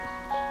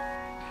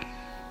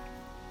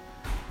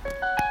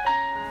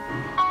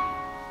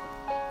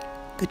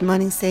Good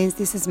morning, saints.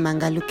 This is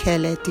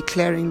Mangalukele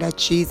declaring that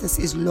Jesus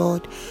is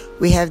Lord.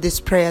 We have these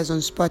prayers on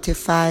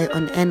Spotify,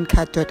 on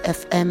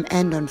Anchor.fm,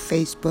 and on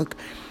Facebook.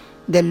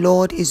 The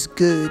Lord is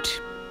good.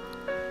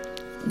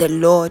 The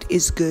Lord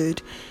is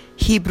good.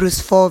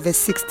 Hebrews 4 verse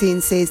 16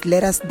 says,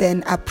 "Let us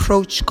then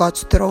approach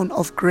God's throne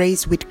of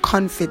grace with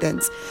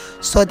confidence,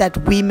 so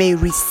that we may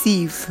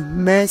receive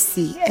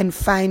mercy and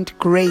find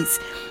grace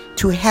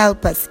to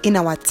help us in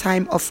our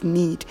time of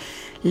need."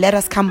 Let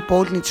us come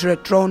boldly to the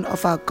throne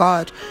of our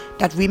God,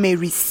 that we may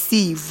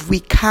receive.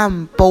 We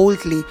come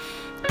boldly.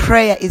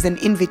 Prayer is an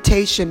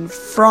invitation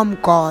from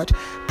God.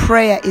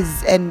 Prayer is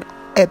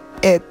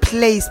a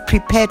place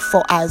prepared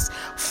for us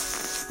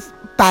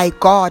by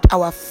God,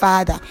 our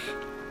Father.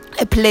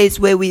 A place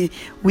where we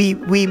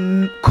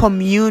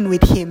commune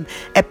with Him,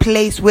 a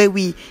place where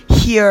we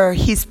hear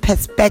His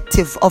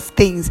perspective of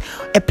things,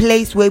 a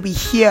place where we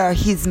hear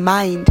His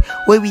mind,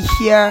 where we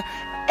hear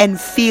and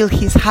feel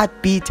His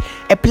heartbeat,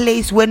 a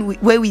place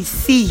where we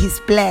see His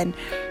plan.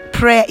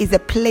 Prayer is a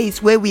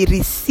place where we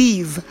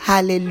receive.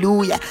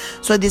 Hallelujah.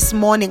 So this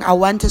morning I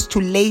want us to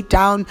lay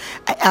down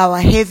our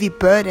heavy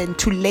burden,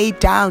 to lay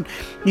down,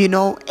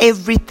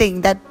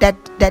 everything that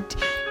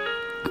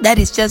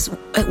is just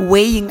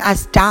weighing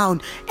us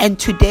down. And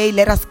today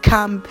let us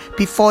come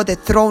before the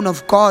throne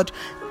of God,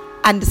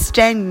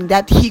 understanding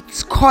that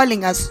He's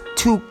calling us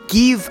to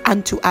give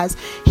unto us.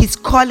 He's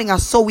calling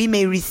us so we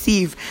may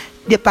receive.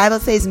 The Bible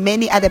says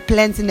many are the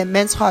plans in a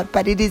man's heart,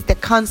 but it is the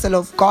counsel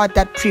of God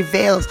that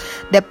prevails.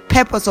 The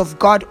purpose of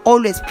God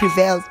always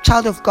prevails.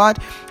 Child of God,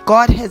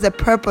 God has a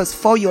purpose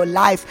for your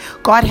life.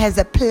 God has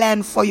a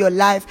plan for your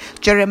life.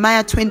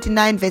 Jeremiah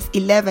 29 verse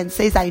 11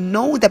 says, "I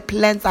know the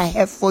plans I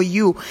have for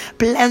you,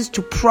 plans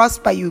to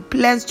prosper you,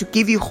 plans to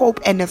give you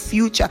hope and a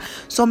future."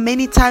 So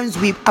many times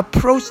we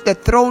approach the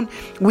throne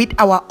with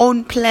our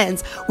own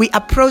plans. We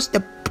approach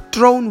the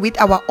throne with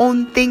our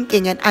own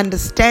thinking and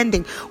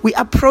understanding. We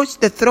approach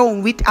the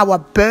throne with our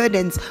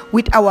burdens,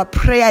 with our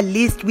prayer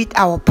list, with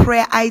our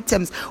prayer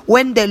items,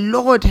 when the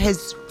Lord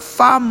has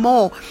far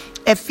more.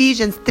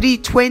 Ephesians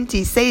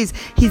 3:20 says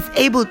He's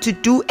able to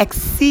do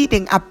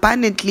exceeding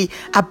abundantly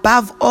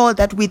above all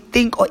that we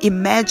think or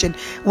imagine.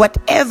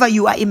 Whatever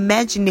you are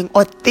imagining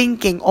or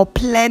thinking or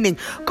planning,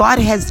 God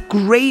has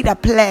greater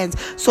plans.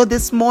 So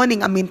this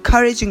morning I'm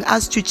encouraging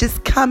us to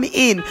just come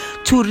in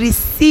to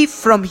receive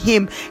from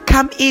Him.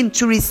 Come in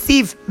to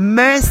receive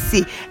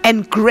mercy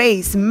and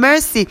grace.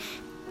 Mercy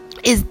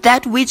is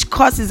that which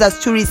causes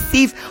us to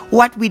receive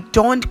what we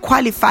don't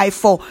qualify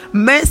for.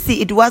 Mercy,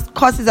 it what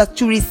causes us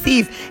to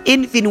receive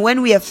even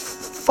when we have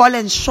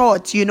fallen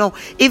short,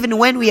 even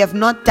when we have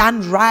not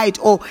done right,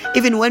 or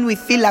even when we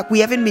feel like we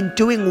haven't been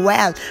doing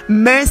well.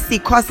 Mercy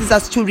causes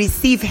us to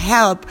receive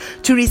help,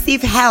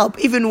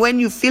 even when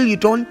you feel you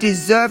don't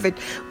deserve it.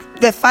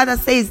 The Father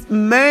says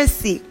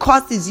mercy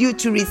causes you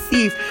to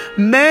receive.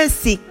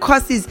 Mercy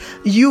causes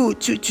you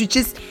to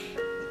just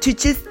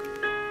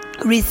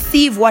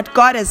receive what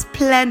God has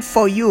planned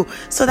for you.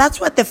 So that's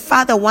what the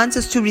Father wants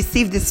us to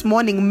receive this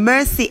morning.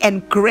 Mercy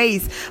and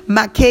grace.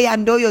 Mercy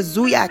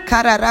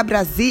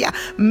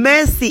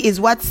is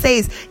what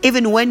says,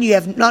 even when you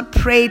have not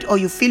prayed, or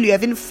you feel you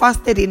haven't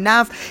fasted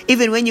enough,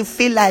 even when you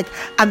feel like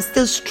I'm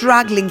still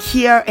struggling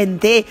here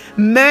and there,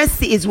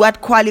 mercy is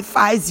what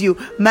qualifies you.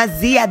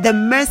 Mazia, the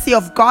mercy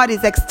of God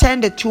is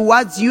extended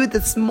towards you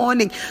this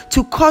morning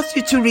to cause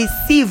you to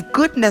receive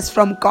goodness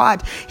from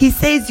God. He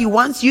says He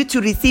wants you to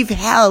receive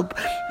help.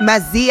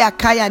 Mazia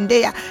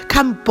Kayandea,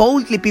 come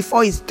boldly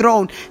before His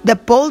throne. The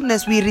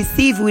boldness we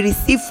receive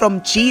from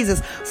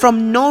Jesus,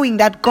 from knowing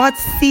that God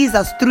sees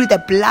us through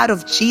the blood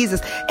of Jesus.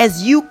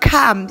 As you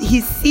come,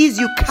 He sees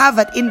you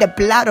covered in the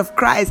blood of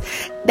Christ.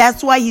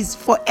 That's why He's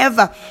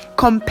forever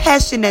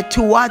compassionate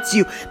towards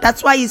you.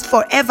 That's why He's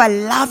forever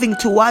loving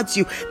towards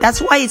you.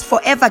 That's why He's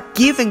forever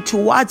giving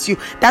towards you.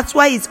 That's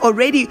why He's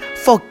already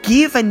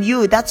forgiven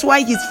you. That's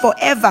why He's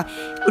forever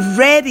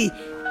ready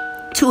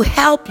to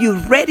help you,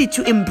 ready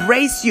to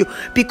embrace you,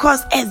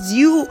 because as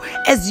you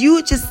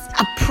just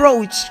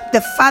approach,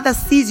 the Father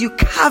sees you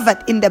covered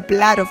in the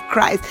blood of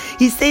Christ.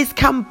 He says,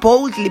 come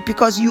boldly,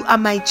 because you are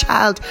my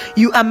child,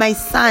 you are my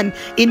son,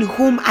 in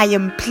whom I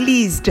am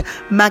pleased.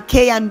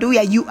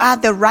 Makeanduya, you are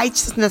the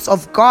righteousness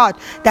of God.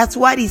 That's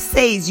what He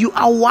says. You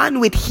are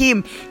one with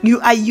Him. You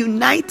are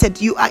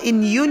united. You are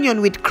in union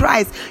with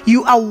Christ.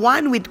 You are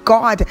one with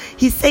God.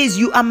 He says,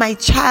 you are my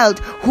child,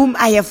 whom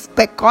I have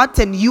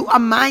begotten. You are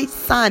my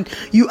son.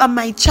 You are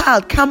my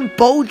child. Come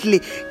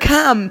boldly.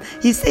 Come.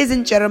 He says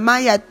in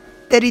Jeremiah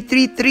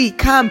 33:3,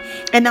 come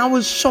and I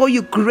will show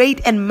you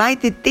great and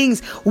mighty things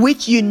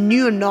which you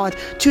knew not.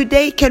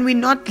 Today, can we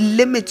not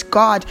limit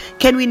God?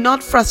 Can we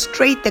not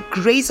frustrate the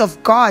grace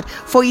of God?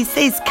 For He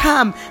says,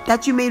 come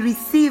that you may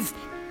receive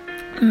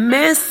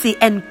mercy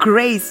and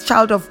grace.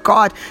 Child of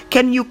God,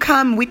 can you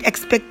come with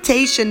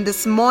expectation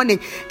this morning?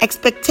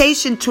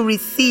 Expectation to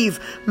receive.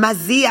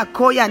 Mazia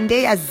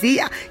Koyandea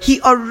Zia. He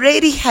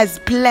already has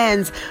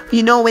plans.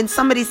 When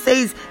somebody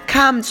says,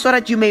 come so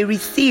that you may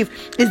receive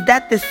is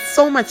that there's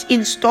so much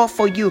in store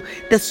for you.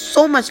 There's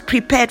so much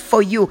prepared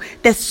for you.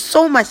 There's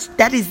so much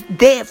that is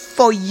there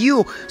for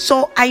you.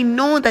 So I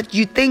know that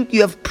you think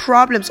you have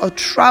problems or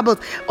troubles,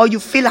 or you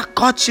feel like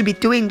God should be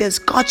doing this,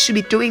 God should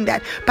be doing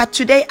that. But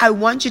today I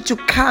want you to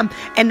come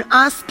and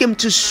ask Him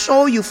to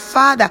show you,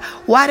 Father,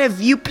 what have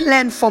you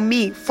planned for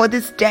me for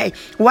this day?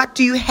 What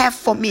do you have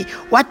for me?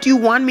 What do you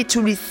want me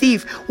to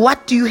receive?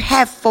 What do you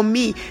have for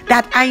me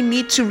that I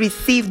need to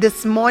receive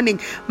this morning?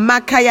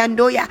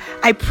 Makayandoya,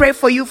 I pray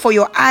for you for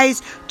your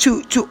eyes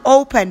to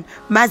open.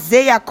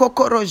 Mazeya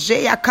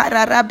kokorojeya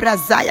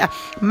kararabrazaya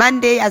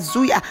mandeya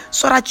zuya,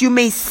 so that you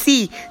may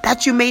see,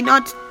 that you may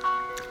not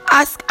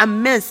ask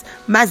amiss.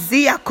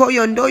 Mazia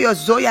koyondoyo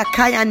zoya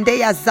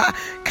kayandeya za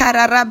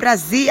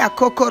kararabrazia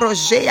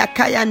kokorojeya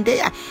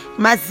kayandeya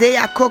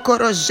mazeya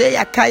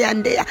kokorojeya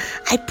kayandeya.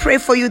 I pray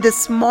for you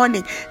this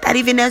morning that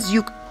even as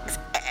you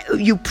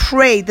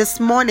pray this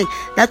morning,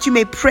 that you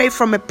may pray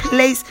from a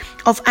place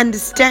of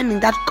understanding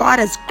that God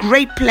has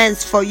great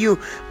plans for you.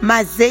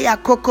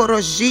 Mazeya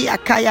kokorojia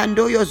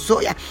kayandoyo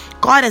zoya.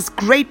 God has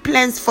great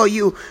plans for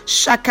you.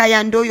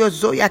 Shakayandoyo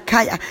zoya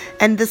kaya.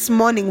 And this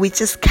morning we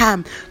just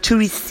come to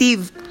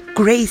receive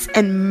grace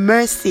and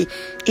mercy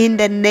in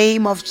the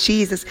name of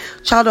Jesus.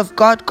 Child of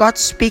God, God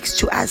speaks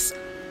to us.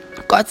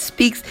 God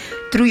speaks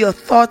through your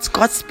thoughts.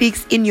 God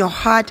speaks in your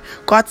heart.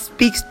 God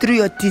speaks through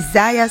your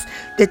desires,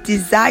 the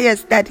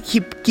desires that He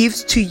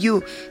gives to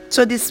you.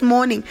 So this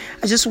morning,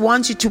 I just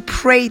want you to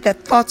pray the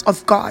thoughts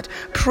of God,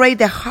 pray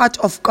the heart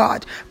of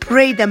God,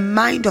 pray the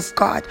mind of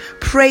God,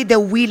 pray the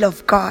will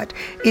of God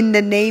in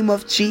the name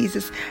of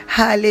Jesus.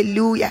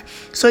 Hallelujah.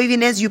 So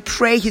even as you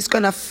pray, He's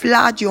going to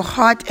flood your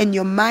heart and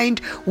your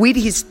mind with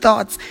His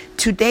thoughts.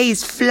 Today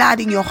is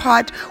flooding your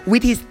heart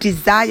with His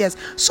desires.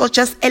 So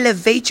just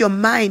elevate your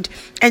mind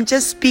and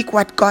just speak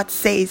what God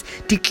says.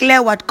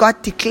 Declare what God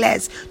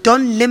declares.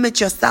 Don't limit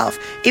yourself.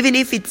 Even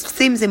if it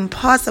seems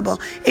impossible,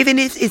 even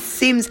if it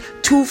seems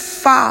too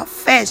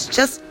far-fetched,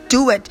 just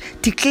do it.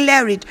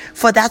 Declare it,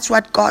 for that's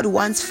what God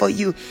wants for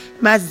you.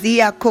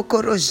 Mazia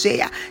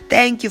kokorojea.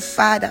 Thank you,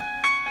 Father.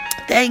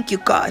 Thank you,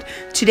 God.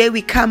 Today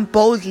we come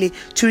boldly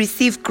to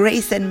receive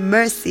grace and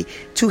mercy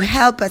to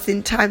help us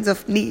in times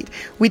of need.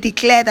 We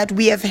declare that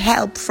we have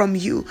help from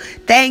you.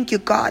 Thank you,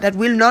 God, that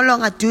we'll no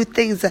longer do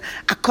things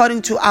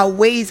according to our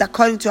ways,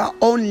 according to our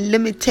own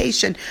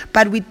limitation,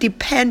 but we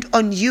depend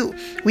on you.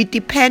 We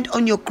depend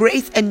on your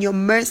grace and your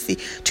mercy.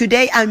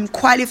 Today I'm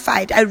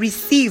qualified. I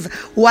receive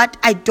what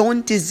I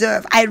don't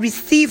deserve. I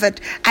receive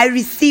it. I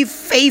receive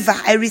favor.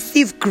 I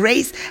receive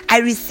grace. I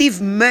receive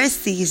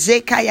mercy.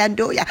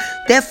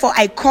 Therefore,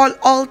 I call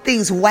all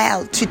things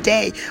well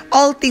today.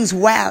 All things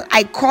well.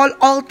 I call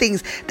all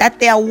things that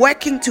they are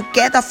working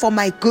together for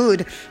my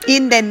good.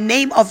 In the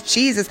name of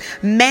Jesus,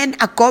 men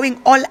are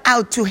going all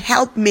out to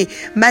help me.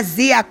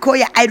 Mazia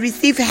Koya, I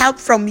receive help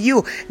from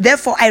you.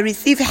 Therefore, I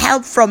receive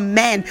help from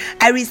men.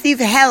 I receive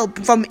help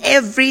from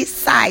every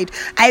side.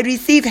 I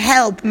receive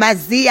help.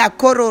 Mazia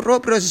Koro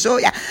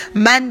Robrozoya,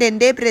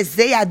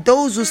 Mandendebrezeya.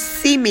 Those who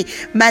see me,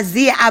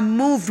 Mazia, are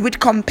moved with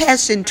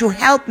compassion to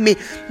help me.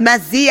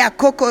 Mazia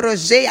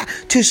Kokorozeya,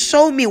 to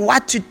show me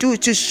what to do,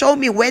 to show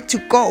me where to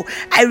go.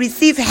 I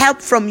receive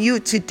help from you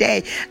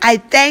today. I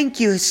thank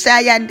you,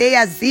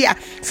 Shayandeya Zia,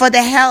 for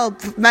the help,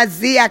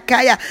 Mazia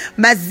Kaya,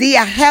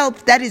 Mazia,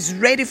 help that is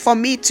ready for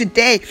me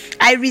today.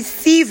 I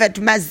receive it,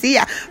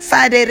 Mazia,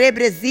 Father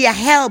Rebrezia,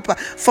 help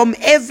from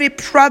every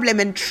problem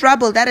and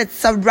trouble that has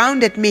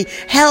surrounded me.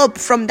 Help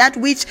from that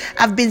which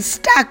I've been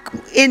stuck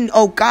in,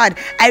 oh God.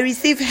 I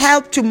receive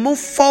help to move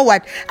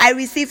forward. I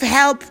receive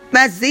help,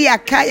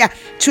 Mazia Kaya,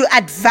 to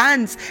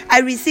advance. I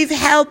receive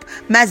help,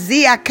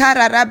 Mazia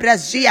Kara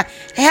Rabrazia,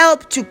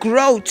 help to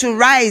grow, to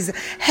rise.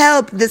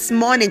 Help this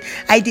morning.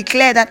 I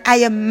declare that I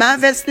am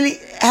marvelously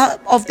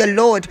help of the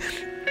Lord.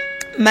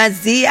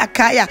 Mazia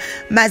Kaya,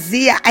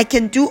 Mazia, I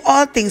can do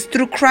all things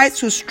through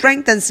Christ who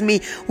strengthens me.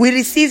 We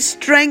receive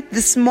strength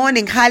this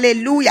morning.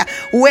 Hallelujah.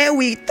 Where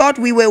we thought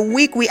we were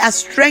weak, we are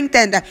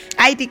strengthened.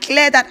 I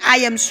declare that I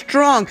am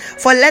strong.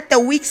 For let the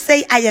weak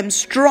say I am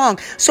strong.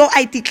 So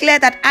I declare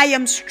that I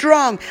am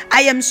strong.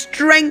 I am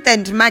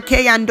strengthened.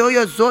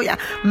 Makeyandoyo Zoya,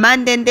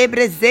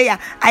 Mandendebrezeya.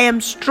 I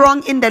am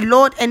strong in the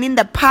Lord and in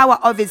the power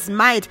of His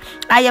might.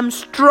 I am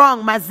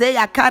strong.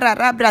 Mazeya Kara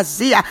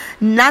Rabrazia.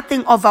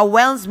 Nothing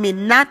overwhelms me.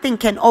 Nothing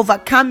can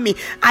overcome me.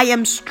 I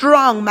am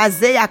strong.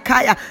 Mazia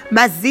Kaya,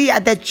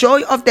 Mazia, the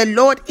joy of the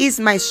Lord is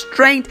my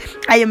strength.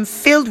 I am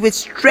filled with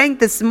strength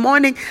this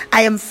morning.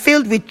 I am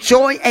filled with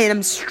joy. I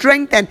am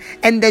strengthened,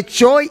 and the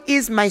joy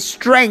is my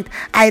strength.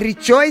 I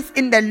rejoice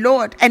in the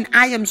Lord, and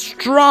I am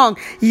strong.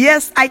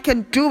 Yes, I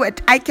can do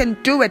it. I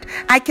can do it.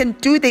 I can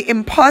do the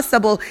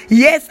impossible.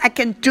 Yes, I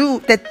can do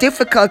the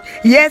difficult.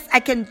 Yes,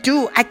 I can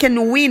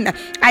win.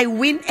 I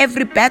win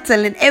every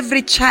battle and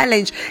every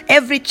challenge.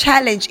 Every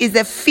challenge is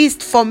a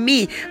feast for me.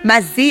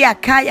 Mazia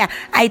Kaya,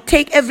 I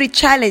take every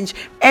challenge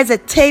as a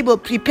table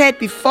prepared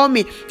before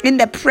me in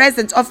the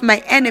presence of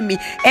my enemy.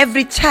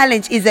 Every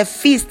challenge is a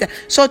feast.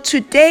 So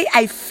today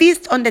I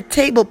feast on the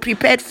table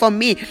prepared for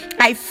me.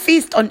 I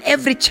feast on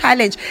every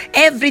challenge.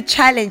 Every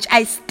challenge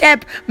I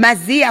step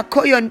Mazia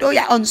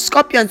Koyondoya on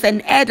scorpions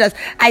and adders.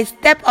 I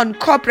step on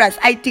cobras.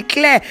 I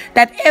declare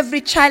that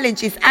every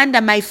challenge is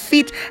under my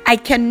feet. I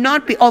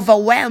cannot be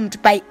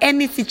overwhelmed by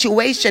any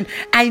situation.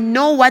 I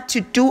know what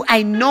to do.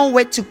 I know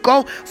where to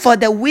go, for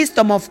the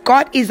wisdom of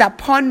God is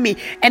upon me.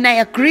 And I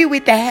agree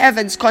with the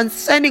heavens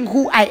concerning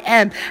who I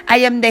am. I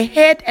am the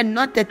head and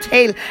not the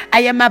tail.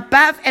 I am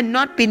above and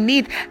not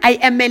beneath. I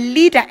am a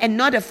leader and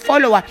not a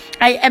follower.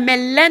 I am a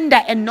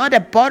lender and not a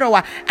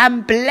borrower.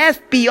 I'm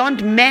blessed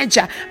beyond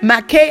measure.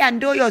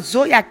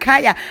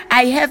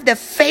 I have the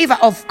favor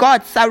of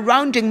God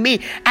surrounding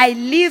me. I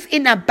live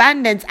in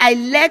abundance. I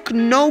lack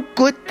no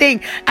good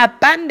thing.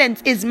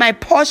 Abundance is my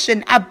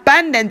portion.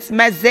 Abundance,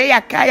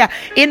 Mazea Kaya,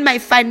 in my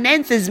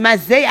finances,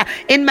 Mazea,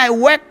 in my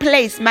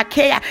workplace,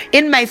 Makea,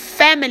 in my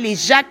family,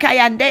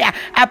 Jakayandea.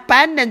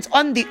 Abundance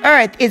on the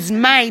earth is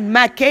mine,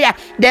 Makea.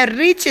 The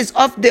riches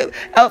of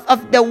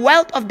the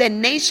wealth of the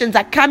nations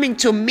are coming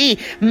to me,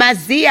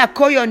 Mazia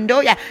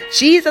Koyondoya.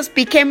 Jesus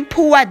became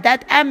poor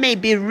that I may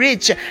be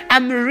rich.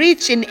 I'm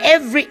rich in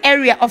every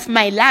area of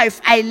my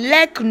life. I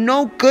lack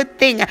no good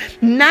thing.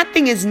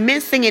 Nothing is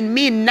missing in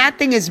me.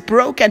 Nothing is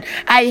broken.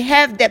 I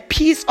have the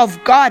peace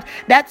of God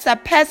that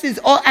surpasses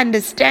all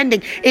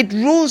understanding. It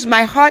rules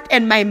my heart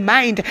and my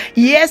mind.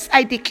 Yes,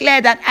 I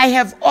declare that I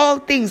have all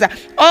things.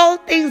 All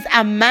things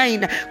are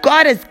mine.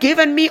 God has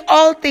given me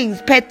all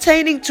things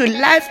pertaining to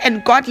life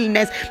and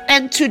godliness,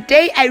 and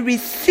today I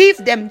receive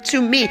them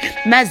to me.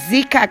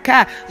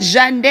 Mazikaka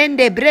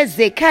jandende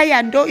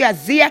brezekaya ndoya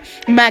zia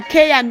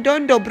makeya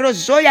ndondo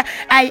brozoya.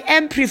 I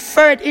am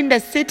preferred in the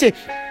city.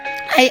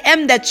 I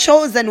am the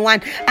chosen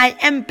one. I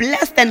am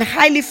blessed and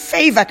highly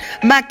favored.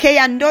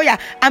 Makeyandoya,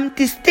 I'm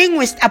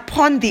distinguished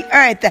upon the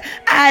earth.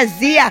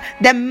 Azia,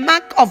 the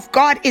mark of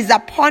God is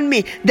upon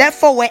me.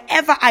 Therefore,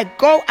 wherever I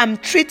go, I'm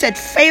treated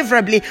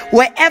favorably.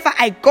 Wherever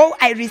I go,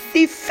 I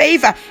receive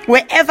favor.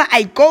 Wherever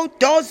I go,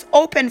 doors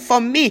open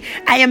for me.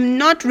 I am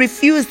not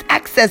refused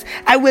access.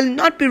 I will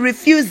not be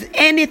refused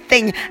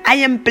anything. I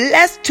am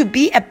blessed to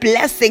be a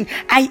blessing.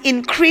 I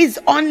increase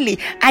only.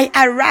 I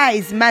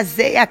arise.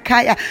 Mazea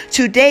Kaya.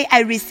 Today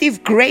I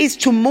receive grace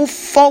to move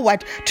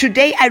forward.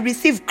 Today I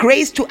receive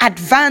grace to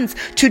advance.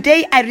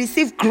 Today I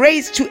receive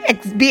grace to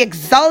be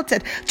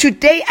exalted.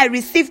 Today I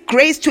receive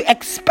grace to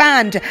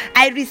expand.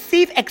 I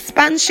receive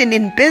expansion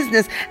in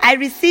business. I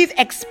receive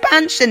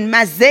expansion,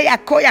 Mazea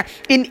Koya,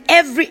 in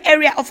every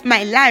area of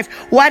my life.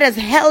 What has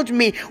held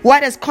me,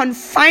 what has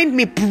confined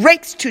me,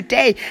 breaks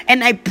today,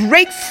 and I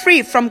break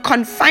free from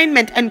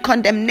confinement and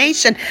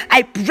condemnation.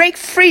 I break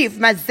free,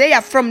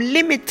 Mazea, from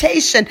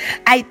limitation.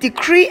 I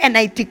decree and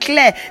I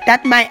declare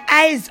that my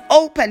eyes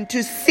open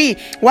to see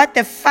what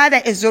the Father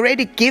has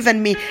already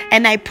given me,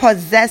 and I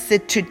possess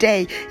it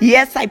today.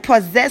 Yes, I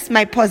possess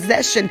my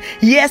possession.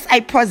 Yes,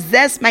 I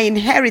possess my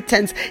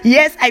inheritance.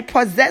 Yes, I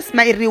possess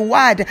my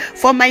reward,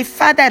 for my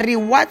Father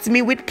rewards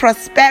me with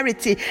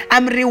prosperity.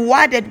 I'm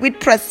rewarded with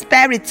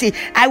prosperity.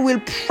 I will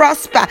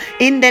prosper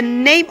in the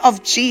name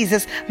of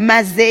Jesus.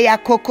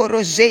 Mazea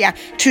Kokorojea.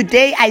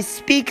 Today I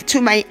speak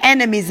to my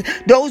enemies.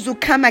 Those who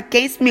come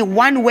against me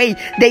one way,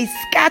 they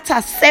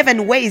scatter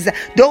 7 ways.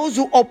 Those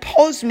who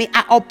oppose me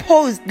are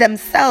opposed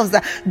themselves.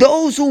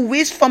 Those who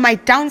wish for my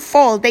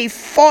downfall, they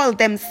fall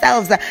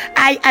themselves.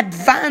 I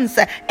advance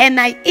and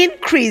I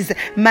increase.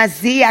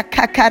 Mazia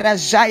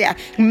Kakarajaya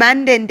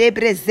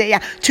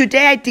Mandendebrezea.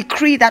 Today I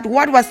decree that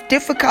what was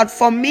difficult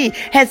for me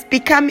has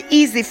become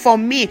easy for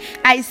me.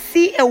 I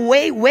see a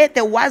way where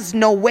there was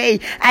no way.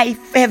 I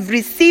have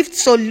received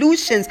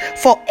solutions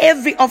for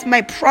every of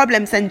my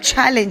problems and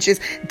challenges.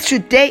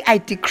 Today I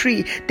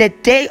decree the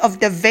day of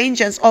the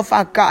vengeance of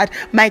our God.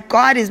 My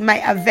God is my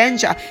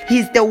avenger.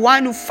 He's the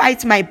one who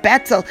fights my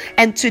battle.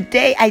 And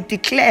today I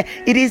declare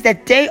it is the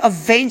day of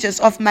vengeance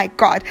of my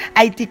God.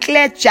 I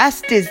declare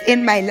justice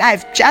in my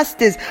life.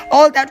 Justice.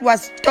 All that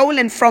was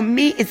stolen from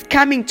me is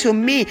coming to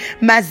me.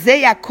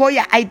 Mazea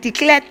Koya. I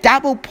declare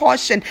double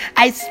portion.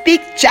 I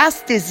speak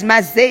justice.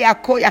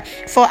 Mazea Koya.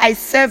 For I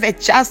serve a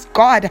just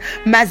God.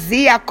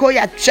 Mazea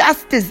Koya.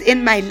 Justice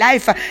in my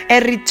life. A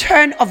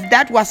return of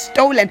that was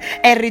stolen.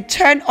 A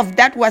return of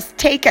that was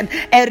taken.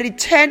 A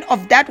return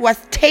of that was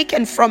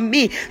taken from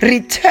me,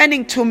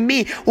 returning to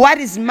me. What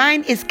is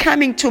mine is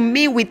coming to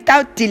me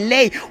without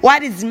delay.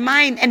 What is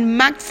mine and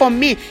marked for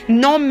me,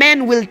 no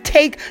man will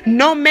take.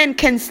 No man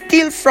can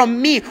steal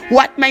from me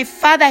what my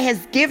Father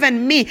has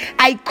given me.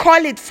 I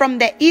call it from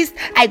the east.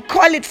 I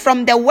call it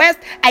from the west.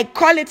 I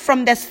call it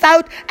from the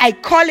south. I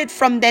call it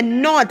from the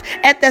north.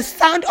 At the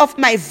sound of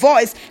my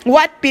voice,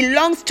 what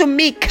belongs to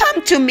me,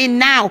 come to me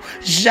now.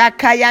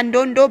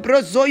 Jakayandondo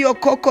brozoyo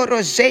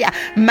kokorojea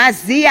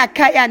mazia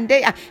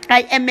kayandea.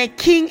 I am a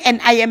king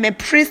and I am a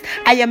priest.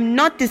 I am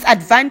not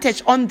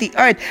disadvantaged on the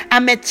earth.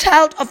 I'm a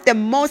child of the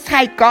Most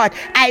High God.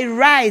 I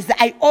rise.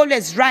 I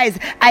always rise.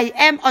 I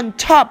am on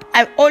top.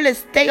 I always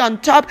stay on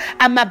top.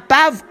 I'm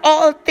above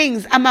all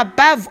things. I'm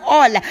above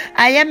all.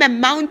 I am a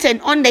mountain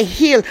on the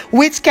hill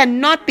which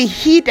cannot be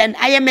hidden.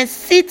 I am a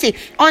city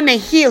on a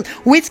hill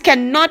which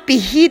cannot be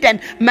hidden.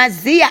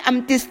 Mazia,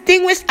 I'm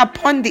distinguished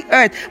upon the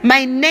earth.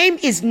 My name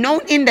is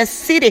known in the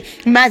city.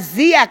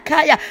 Mazia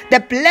Kaya,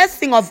 the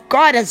blessing of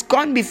God has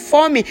gone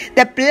before me.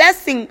 The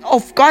blessing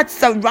of God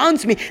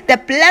surrounds me. The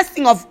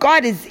blessing of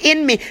God is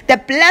in me. The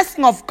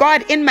blessing of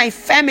God in my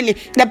family.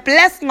 The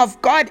blessing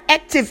of God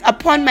active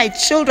upon my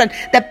children.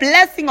 The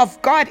blessing of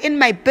God in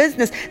my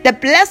business. The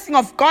blessing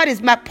of God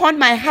is upon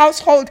my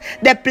household.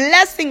 The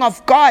blessing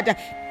of God.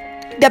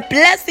 The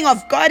blessing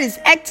of God is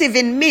active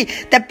in me.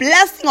 The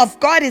blessing of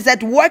God is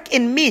at work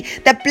in me.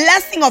 The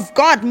blessing of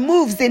God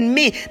moves in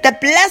me. The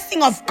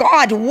blessing of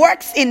God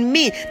works in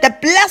me. The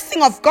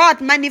blessing of God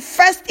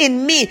manifests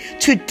in me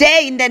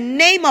today in the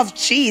name of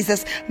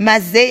Jesus.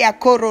 Mazea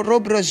koro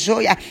robro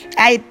joya.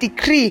 I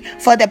decree,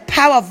 for the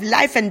power of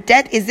life and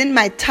death is in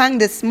my tongue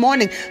this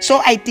morning.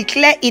 So I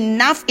declare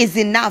enough is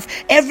enough.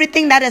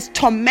 Everything that has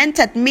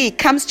tormented me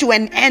comes to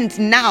an end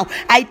now.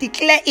 I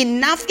declare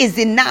enough is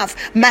enough.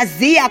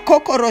 Mazea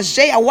koko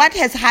what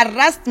has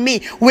harassed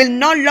me will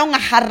no longer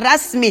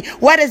harass me.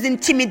 What has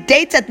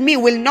intimidated me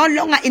will no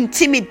longer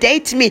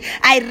intimidate me.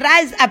 I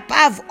rise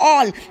above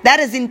all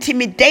that has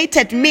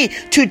intimidated me.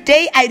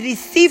 Today I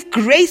receive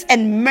grace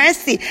and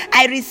mercy.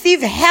 I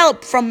receive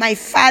help from my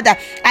Father.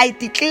 I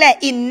declare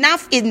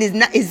enough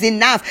is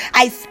enough.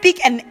 I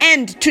speak an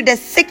end to the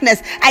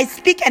sickness. I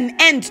speak an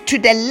end to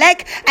the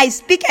lack. I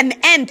speak an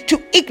end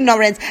to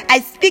ignorance.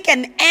 I speak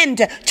an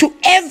end to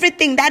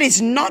everything that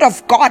is not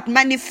of God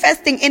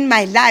manifesting in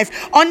my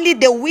life. Only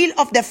the will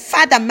of the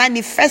Father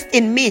manifests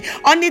in me.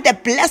 Only the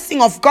blessing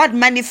of God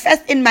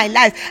manifests in my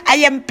life. I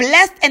am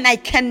blessed and I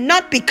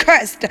cannot be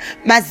cursed.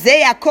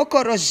 Mazea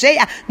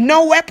kokorojea.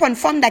 No weapon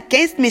formed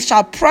against me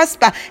shall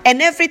prosper,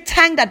 and every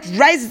tongue that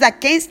rises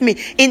against me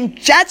in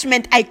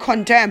judgment I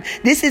condemn.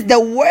 This is the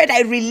word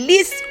I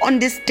release on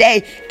this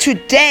day.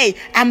 Today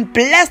I'm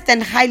blessed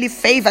and highly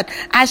favored.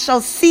 I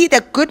shall see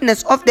the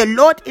goodness of the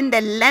Lord in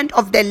the land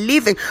of the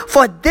living,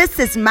 for this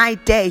is my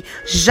day.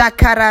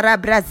 Jakarara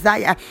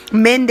brazaya,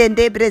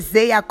 mendende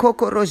brezea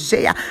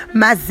kokorojea,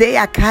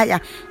 mazea kaya.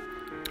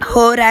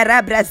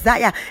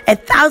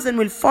 1,000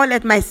 will fall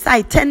at my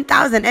side,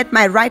 10,000 at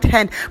my right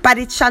hand, but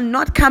it shall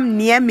not come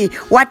near me.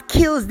 What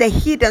kills the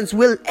heathens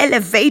will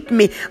elevate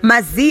me.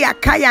 Mazia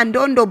kaya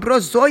ndondo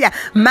brozoya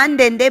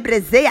mandende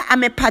brezea.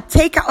 I'm a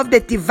partaker of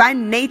the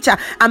divine nature.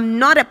 I'm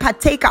not a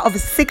partaker of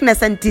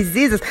sickness and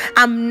diseases.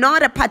 I'm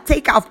not a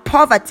partaker of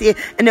poverty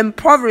and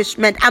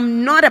impoverishment.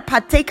 I'm not a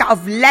partaker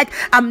of lack.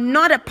 I'm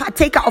not a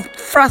partaker of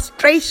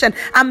frustration.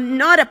 I'm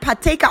not a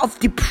partaker of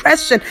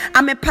depression.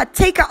 I'm a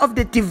partaker of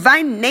the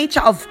divine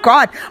nature of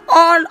God.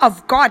 All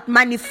of God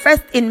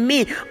manifests in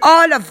me.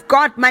 All of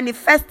God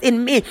manifests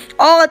in me.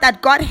 All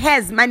that God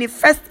has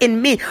manifests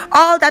in me.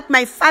 All that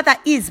my Father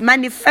is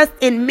manifests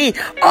in me.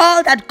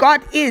 All that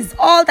God is,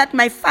 all that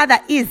my Father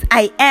is,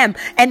 I am,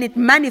 and it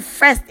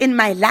manifests in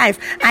my life.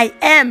 I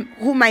am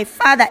who my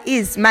Father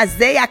is.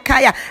 Mazea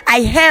kaya.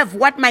 I have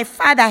what my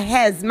Father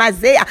has.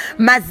 Mazea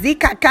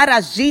mazika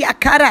karajia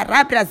kara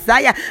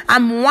rabrazaya.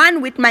 I'm one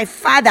with my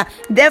Father.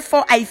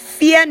 Therefore I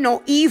fear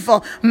no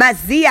evil.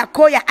 Mazia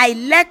koya. I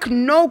lack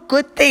no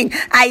good thing.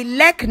 I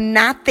lack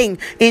nothing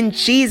in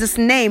Jesus'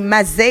 name.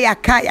 Mazea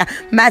kaya,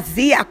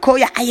 mazia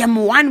koya. I am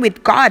one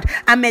with God.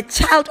 I'm a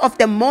child of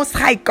the Most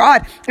High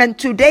God, and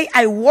today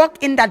I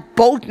walk in that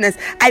boldness.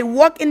 I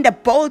walk in the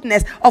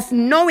boldness of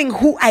knowing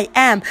who I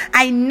am.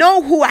 I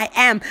know who I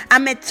am.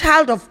 I'm a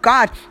child of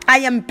God. I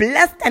am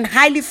blessed and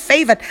highly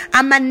favored.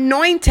 I'm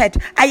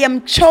anointed. I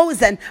am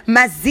chosen.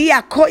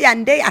 Mazia koya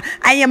ndea.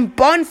 I am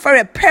born for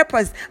a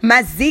purpose.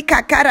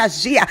 Mazika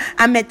karajia.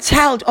 I'm a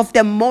child of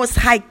the Most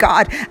High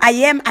God. I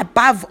am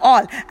above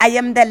all. I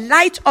am the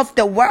light of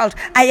the world.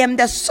 I am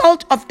the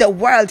salt of the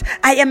world.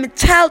 I am a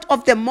child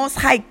of the Most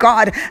High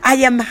God. I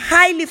am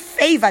highly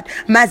favored.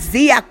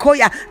 Mazia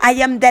koya. I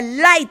am the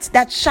light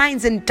that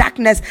shines in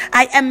darkness.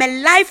 I am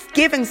a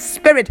life-giving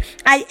spirit.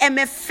 I am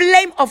a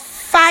flame of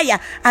fire.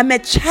 I'm a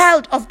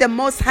child of the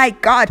Most High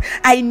God.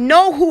 I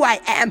know who I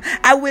am.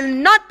 I will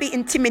not be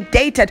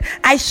intimidated.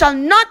 I shall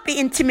not be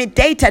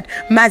intimidated.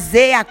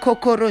 Mazea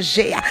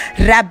kokorojea.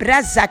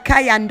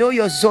 Rabrazakaya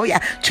ndoyo zoya.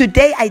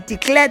 Today I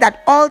declare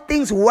that all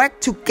things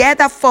work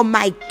together for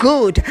my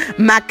good.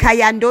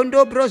 Makaya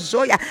ndondo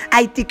brozoya.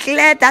 I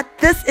declare that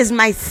this is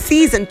my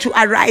season to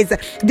arise.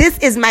 This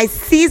is my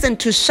season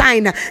to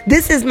shine.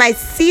 This is my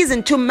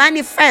season to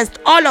manifest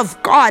all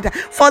of God,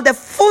 for the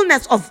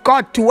fullness of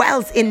God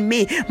dwells in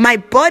me. My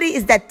body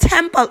is the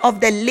temple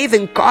of the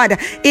living God.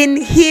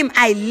 In Him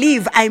I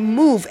live, I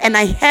move, and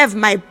I have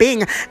my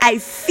being. I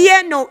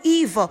fear no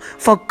evil,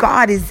 for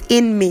God is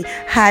in me.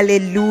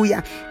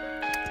 Hallelujah.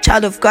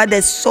 Child of God,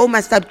 there's so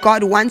much that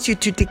God wants you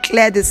to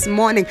declare this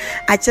morning.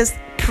 I just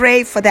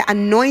pray for the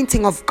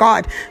anointing of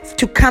God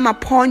to come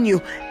upon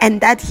you, and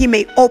that He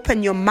may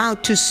open your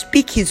mouth to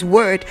speak His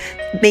word.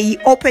 May He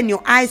open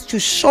your eyes to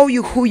show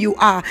you who you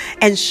are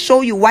and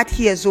show you what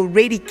He has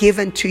already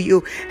given to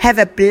you. Have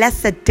a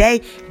blessed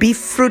day. Be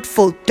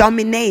fruitful,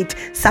 dominate,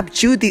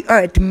 subdue the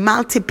earth,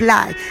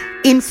 multiply,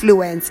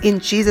 influence. In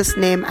Jesus'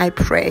 name I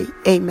pray.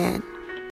 Amen.